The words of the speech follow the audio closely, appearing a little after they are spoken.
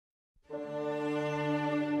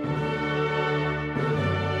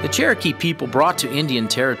The Cherokee people brought to Indian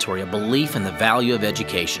Territory a belief in the value of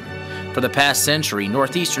education. For the past century,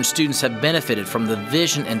 Northeastern students have benefited from the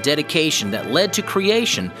vision and dedication that led to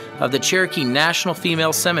creation of the Cherokee National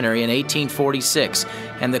Female Seminary in 1846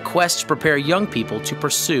 and the quest to prepare young people to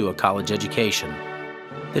pursue a college education.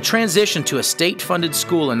 The transition to a state-funded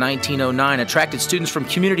school in 1909 attracted students from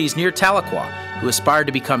communities near Tahlequah who aspired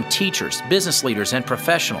to become teachers, business leaders, and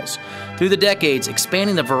professionals. Through the decades,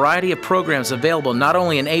 expanding the variety of programs available not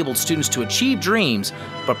only enabled students to achieve dreams,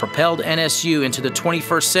 but propelled NSU into the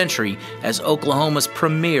 21st century as Oklahoma's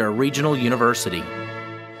premier regional university.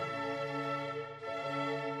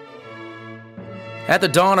 At the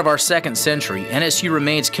dawn of our second century, NSU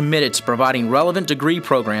remains committed to providing relevant degree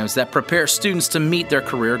programs that prepare students to meet their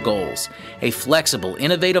career goals. A flexible,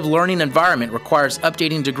 innovative learning environment requires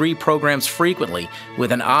updating degree programs frequently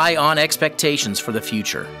with an eye on expectations for the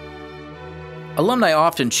future. Alumni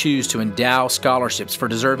often choose to endow scholarships for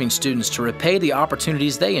deserving students to repay the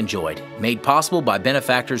opportunities they enjoyed, made possible by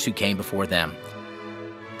benefactors who came before them.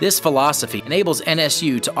 This philosophy enables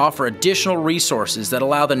NSU to offer additional resources that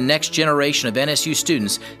allow the next generation of NSU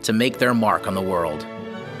students to make their mark on the world.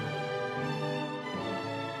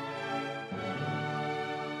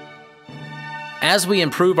 As we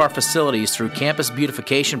improve our facilities through campus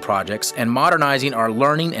beautification projects and modernizing our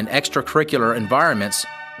learning and extracurricular environments,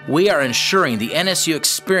 we are ensuring the NSU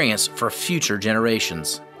experience for future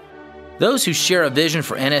generations. Those who share a vision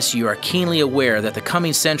for NSU are keenly aware that the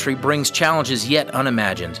coming century brings challenges yet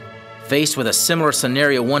unimagined. Faced with a similar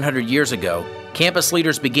scenario 100 years ago, campus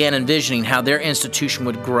leaders began envisioning how their institution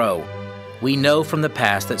would grow. We know from the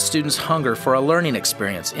past that students hunger for a learning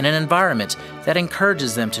experience in an environment that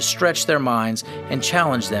encourages them to stretch their minds and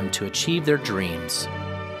challenge them to achieve their dreams.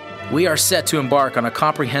 We are set to embark on a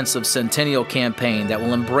comprehensive Centennial campaign that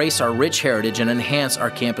will embrace our rich heritage and enhance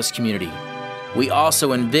our campus community. We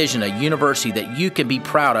also envision a university that you can be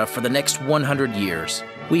proud of for the next 100 years.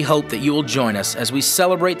 We hope that you will join us as we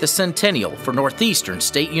celebrate the Centennial for Northeastern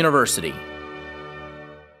State University.